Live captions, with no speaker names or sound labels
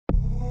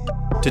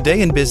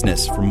Today in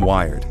Business from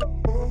Wired.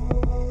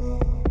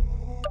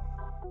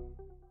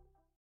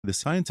 The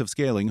Science of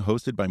Scaling,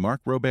 hosted by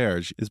Mark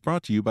Roberge, is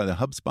brought to you by the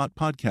HubSpot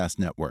Podcast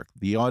Network,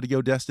 the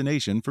audio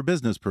destination for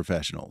business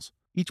professionals.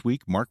 Each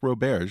week, Mark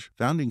Roberge,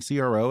 founding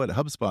CRO at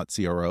HubSpot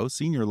CRO,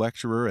 senior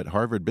lecturer at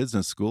Harvard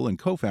Business School, and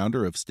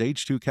co-founder of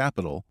Stage 2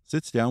 Capital,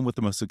 sits down with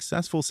the most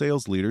successful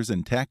sales leaders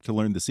in tech to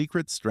learn the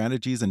secrets,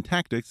 strategies, and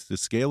tactics to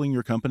scaling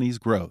your company's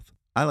growth.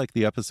 I like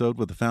the episode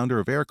with the founder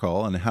of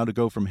Aircall on how to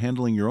go from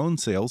handling your own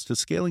sales to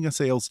scaling a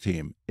sales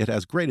team. It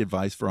has great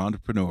advice for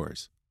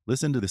entrepreneurs.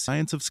 Listen to The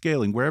Science of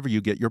Scaling wherever you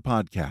get your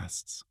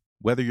podcasts.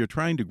 Whether you're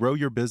trying to grow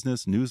your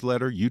business,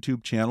 newsletter,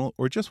 YouTube channel,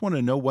 or just want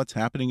to know what's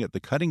happening at the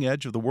cutting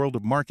edge of the world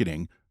of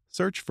marketing,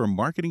 search for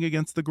Marketing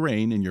Against the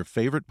Grain in your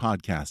favorite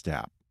podcast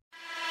app.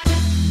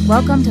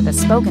 Welcome to the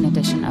spoken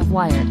edition of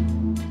Wired.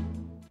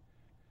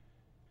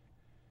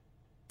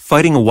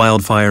 Fighting a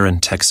wildfire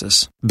in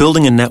Texas,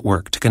 building a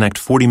network to connect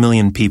 40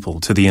 million people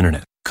to the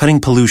internet,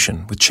 cutting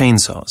pollution with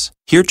chainsaws.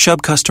 Hear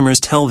Chubb customers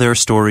tell their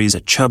stories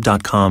at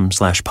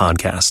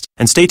chubb.com/podcast.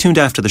 And stay tuned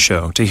after the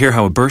show to hear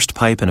how a burst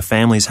pipe in a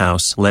family's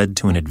house led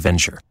to an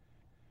adventure.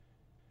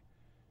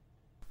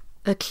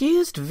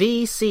 Accused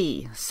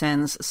VC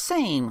sends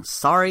same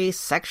sorry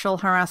sexual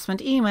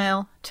harassment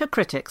email to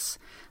critics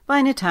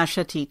by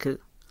Natasha Tiku.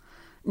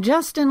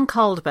 Justin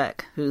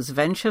Koldbeck, whose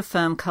venture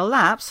firm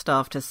collapsed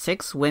after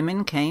 6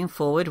 women came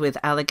forward with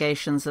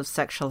allegations of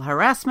sexual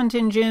harassment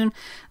in June,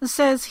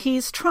 says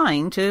he's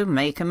trying to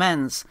make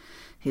amends.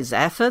 His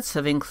efforts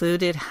have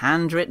included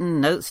handwritten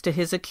notes to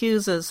his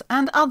accusers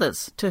and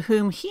others to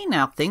whom he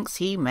now thinks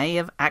he may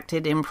have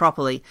acted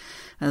improperly,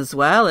 as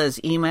well as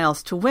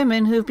emails to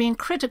women who've been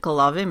critical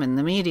of him in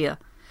the media.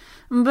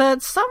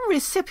 But some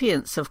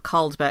recipients of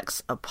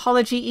Koldbeck's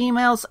apology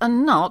emails are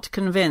not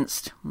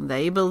convinced.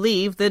 They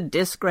believe the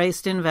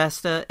disgraced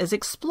investor is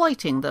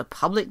exploiting the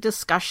public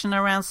discussion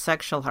around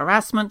sexual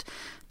harassment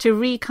to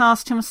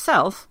recast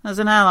himself as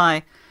an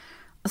ally.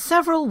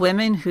 Several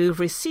women who've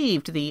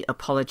received the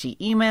apology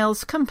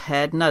emails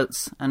compared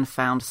notes and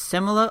found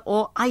similar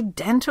or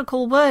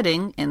identical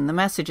wording in the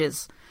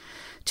messages.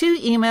 2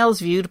 emails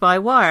viewed by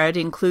Wired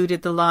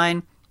included the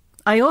line,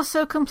 "I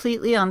also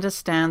completely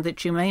understand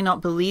that you may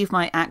not believe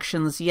my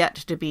actions yet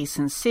to be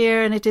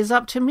sincere, and it is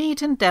up to me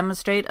to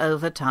demonstrate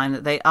over time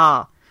that they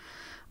are."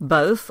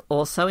 Both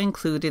also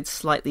included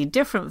slightly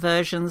different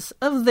versions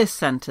of this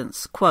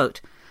sentence,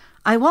 quote,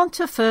 "I want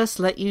to first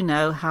let you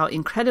know how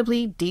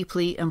incredibly,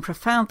 deeply, and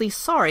profoundly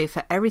sorry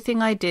for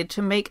everything I did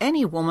to make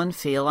any woman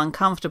feel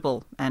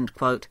uncomfortable," end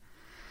quote.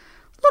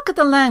 "Look at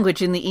the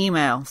language in the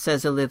email,"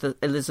 says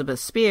Elizabeth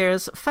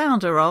Spears,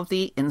 founder of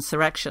The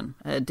Insurrection,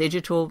 a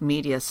digital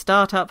media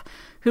startup,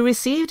 who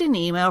received an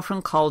email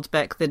from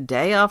Koldbeck the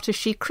day after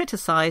she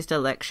criticized a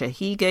lecture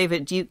he gave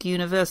at Duke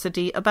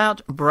University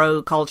about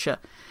bro culture.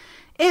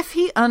 If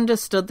he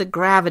understood the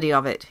gravity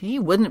of it, he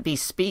wouldn't be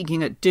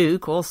speaking at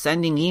Duke or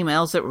sending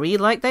emails that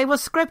read like they were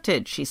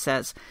scripted, she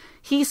says.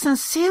 He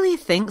sincerely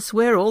thinks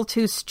we're all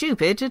too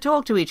stupid to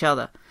talk to each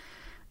other.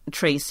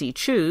 Tracy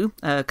Chu,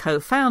 a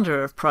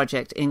co-founder of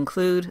Project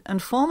Include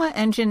and former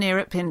engineer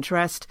at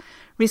Pinterest,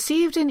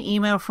 received an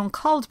email from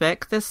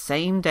Koldbeck the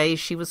same day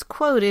she was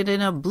quoted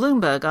in a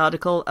Bloomberg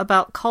article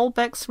about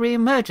Koldbeck's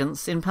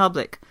reemergence in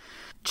public.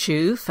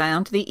 Chu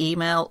found the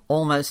email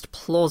almost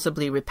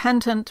plausibly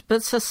repentant,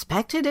 but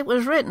suspected it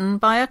was written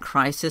by a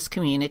crisis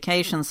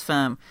communications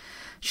firm.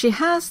 She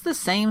has the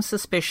same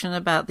suspicion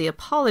about the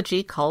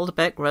apology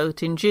Koldbeck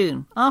wrote in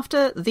June,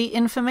 after the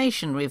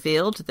information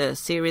revealed the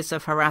series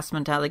of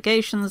harassment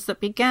allegations that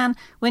began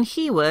when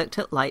he worked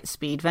at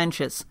Lightspeed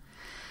Ventures.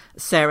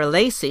 Sarah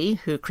Lacey,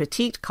 who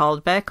critiqued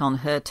Koldbeck on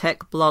her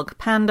tech blog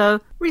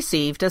Pando,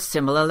 received a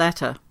similar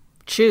letter.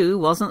 Chu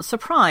wasn't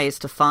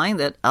surprised to find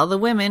that other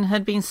women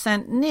had been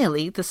sent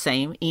nearly the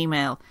same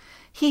email.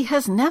 "He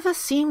has never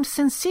seemed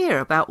sincere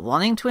about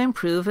wanting to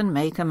improve and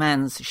make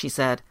amends," she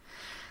said.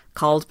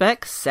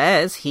 Koldbeck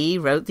says he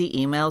wrote the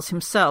emails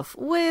himself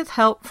with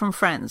help from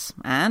friends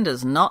and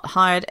has not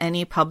hired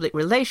any public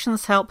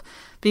relations help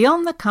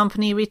beyond the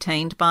company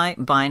retained by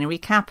Binary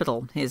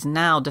Capital, his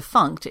now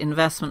defunct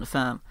investment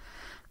firm.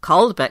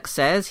 Koldbeck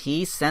says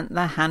he sent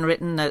the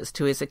handwritten notes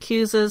to his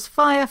accusers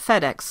via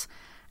FedEx.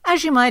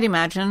 "As you might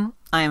imagine,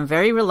 I am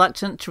very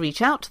reluctant to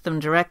reach out to them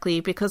directly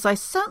because I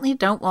certainly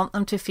don't want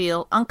them to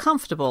feel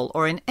uncomfortable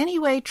or in any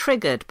way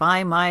triggered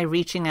by my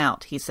reaching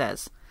out," he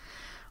says.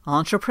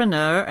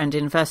 Entrepreneur and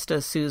investor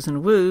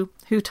Susan Wu,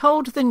 who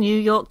told the New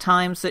York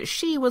Times that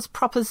she was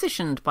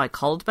propositioned by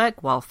Koldbeck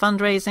while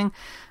fundraising,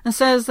 and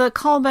says that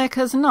Koldbeck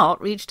has not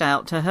reached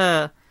out to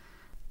her.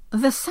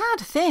 The sad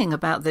thing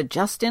about the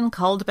Justin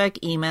Koldbeck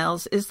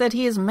emails is that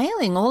he is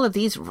mailing all of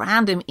these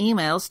random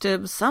emails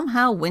to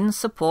somehow win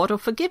support or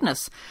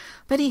forgiveness,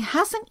 but he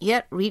hasn't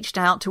yet reached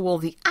out to all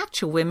the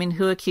actual women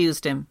who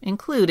accused him,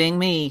 including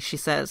me, she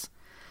says.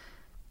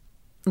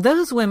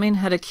 Those women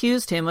had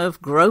accused him of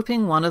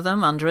groping one of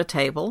them under a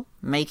table,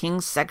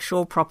 making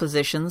sexual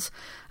propositions,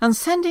 and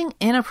sending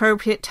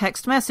inappropriate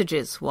text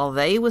messages while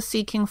they were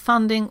seeking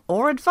funding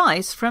or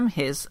advice from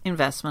his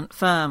investment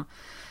firm.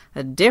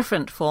 A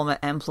different former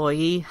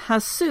employee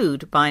has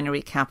sued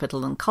Binary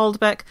Capital and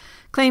Coldbeck,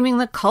 claiming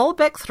that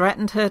Coldbeck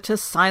threatened her to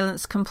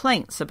silence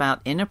complaints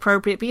about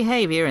inappropriate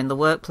behavior in the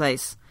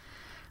workplace.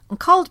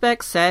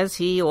 Coldbeck says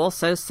he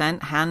also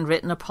sent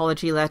handwritten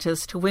apology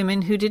letters to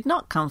women who did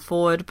not come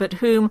forward, but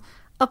whom,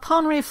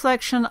 upon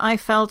reflection, I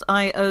felt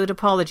I owed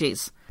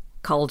apologies.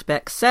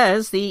 Coldbeck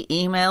says the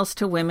emails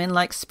to women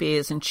like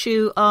Spears and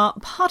Chu are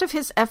part of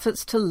his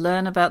efforts to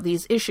learn about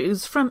these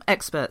issues from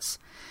experts.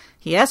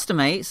 He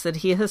estimates that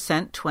he has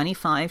sent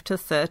 25 to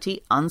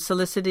 30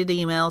 unsolicited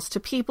emails to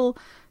people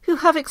who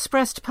have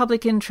expressed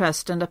public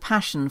interest and a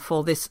passion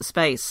for this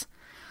space.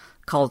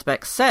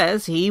 Coldbeck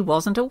says he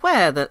wasn't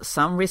aware that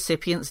some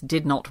recipients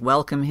did not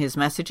welcome his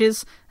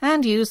messages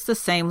and used the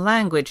same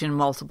language in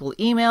multiple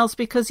emails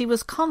because he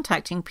was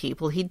contacting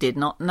people he did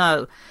not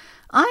know.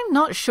 I'm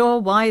not sure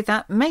why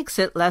that makes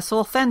it less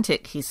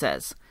authentic, he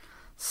says.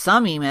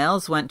 Some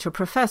emails went to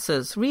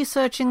professors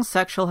researching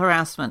sexual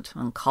harassment,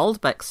 and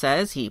Coldbeck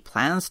says he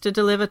plans to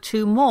deliver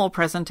 2 more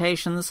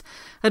presentations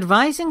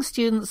advising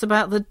students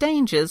about the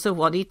dangers of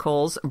what he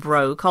calls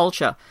bro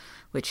culture,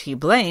 which he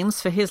blames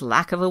for his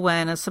lack of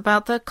awareness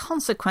about the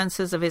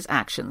consequences of his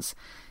actions.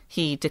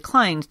 He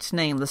declined to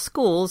name the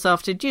schools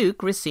after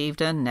Duke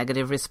received a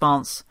negative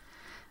response.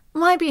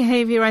 My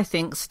behavior, I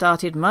think,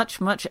 started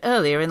much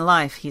earlier in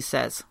life, he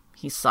says.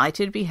 He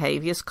cited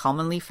behaviors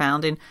commonly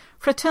found in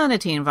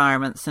fraternity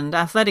environments and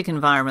athletic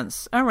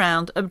environments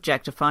around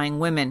objectifying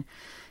women.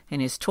 In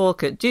his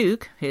talk at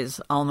Duke,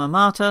 his alma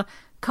mater,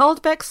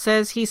 Coldbeck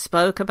says he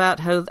spoke about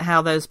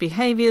how those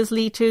behaviors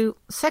lead to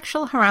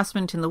sexual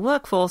harassment in the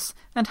workforce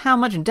and how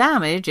much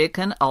damage it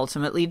can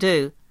ultimately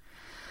do.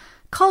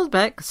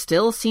 Coldbeck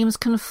still seems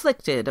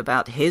conflicted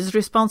about his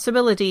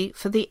responsibility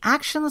for the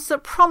actions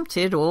that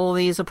prompted all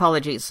these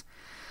apologies.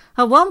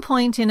 At one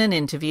point in an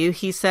interview,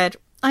 he said,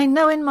 "I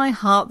know in my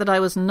heart that I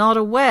was not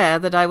aware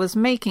that I was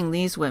making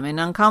these women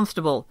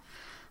uncomfortable."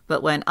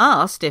 But when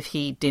asked if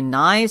he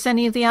denies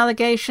any of the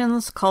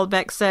allegations,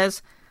 Coldbeck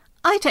says,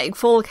 "I take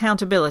full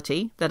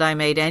accountability that I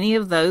made any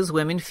of those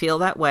women feel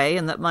that way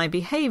and that my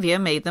behavior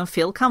made them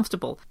feel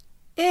comfortable.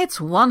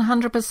 It's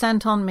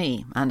 100% on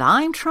me, and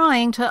I'm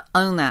trying to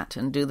own that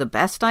and do the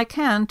best I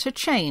can to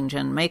change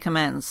and make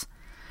amends."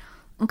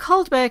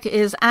 Coldbeck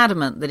is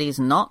adamant that he's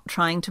not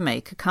trying to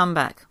make a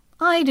comeback.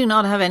 "I do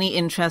not have any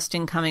interest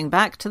in coming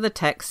back to the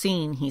tech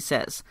scene," he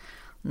says.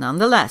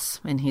 Nonetheless,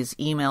 in his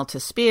email to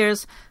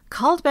Spears,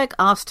 Coldbeck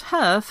asked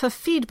her for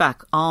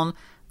feedback on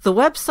the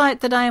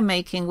website that I am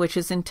making, which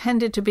is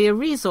intended to be a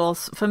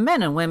resource for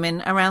men and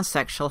women around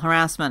sexual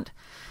harassment.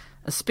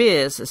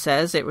 Spears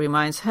says it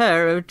reminds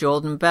her of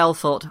Jordan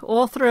Belfort,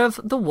 author of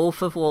The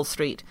Wolf of Wall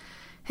Street.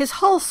 His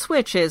whole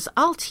switch is,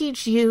 "I'll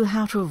teach you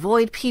how to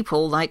avoid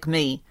people like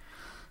me."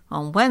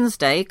 On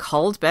Wednesday,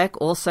 Coldbeck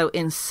also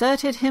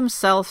inserted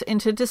himself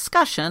into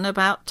discussion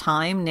about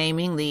Time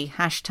naming the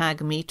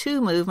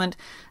 #MeToo movement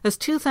as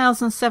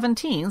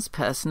 2017's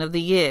Person of the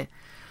Year.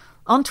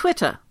 On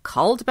Twitter,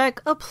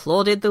 Coldbeck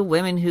applauded the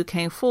women who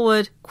came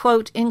forward,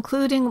 quote,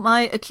 "including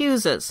my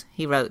accusers,"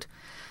 he wrote.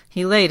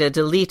 He later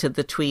deleted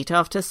the tweet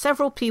after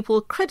several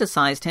people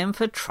criticized him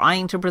for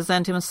trying to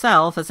present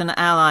himself as an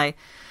ally.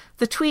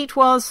 The tweet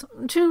was,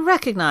 "to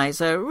recognize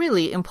a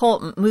really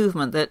important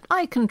movement that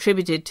I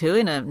contributed to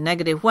in a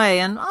negative way,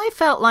 and I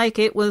felt like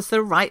it was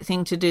the right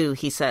thing to do,"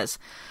 he says.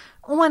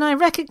 "When I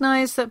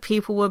recognized that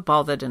people were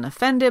bothered and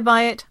offended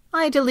by it,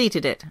 I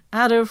deleted it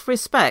out of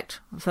respect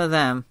for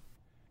them."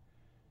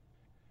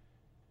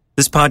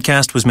 This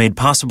podcast was made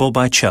possible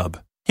by Chubb.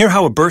 Hear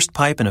how a burst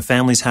pipe in a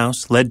family's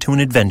house led to an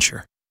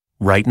adventure.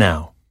 Right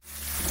now.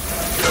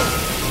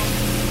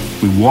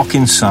 We walk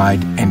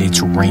inside and it's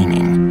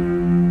raining.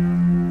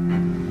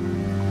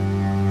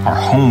 Our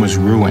home was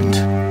ruined.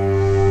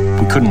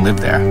 We couldn't live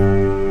there.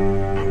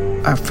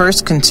 Our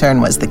first concern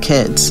was the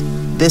kids.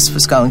 This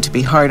was going to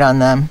be hard on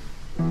them.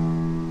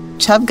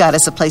 Chubb got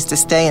us a place to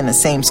stay in the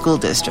same school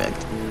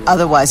district.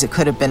 Otherwise, it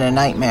could have been a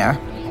nightmare.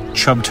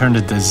 Chubb turned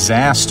a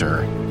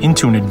disaster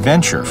into an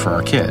adventure for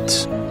our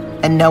kids.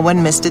 And no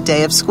one missed a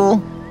day of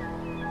school?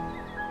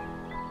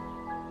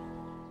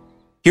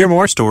 Hear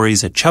more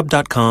stories at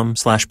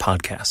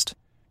chubb.com/podcast.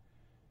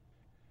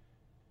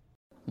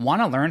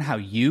 Want to learn how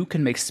you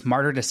can make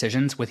smarter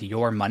decisions with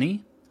your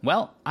money?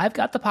 Well, I've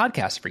got the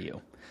podcast for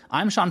you.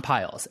 I'm Sean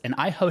Piles, and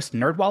I host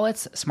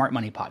NerdWallet's Smart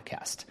Money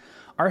Podcast.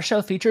 Our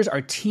show features our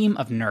team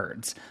of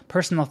nerds,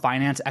 personal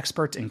finance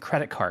experts in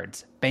credit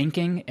cards,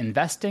 banking,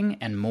 investing,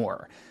 and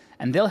more.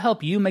 And they'll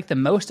help you make the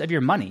most of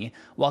your money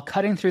while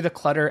cutting through the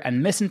clutter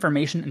and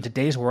misinformation in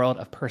today's world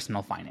of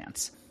personal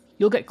finance.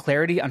 You'll get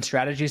clarity on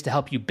strategies to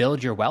help you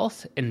build your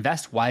wealth,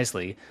 invest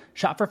wisely,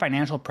 shop for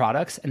financial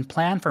products, and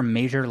plan for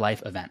major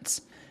life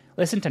events.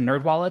 Listen to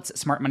NerdWallet's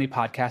Smart Money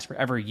Podcast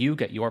wherever you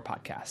get your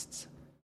podcasts.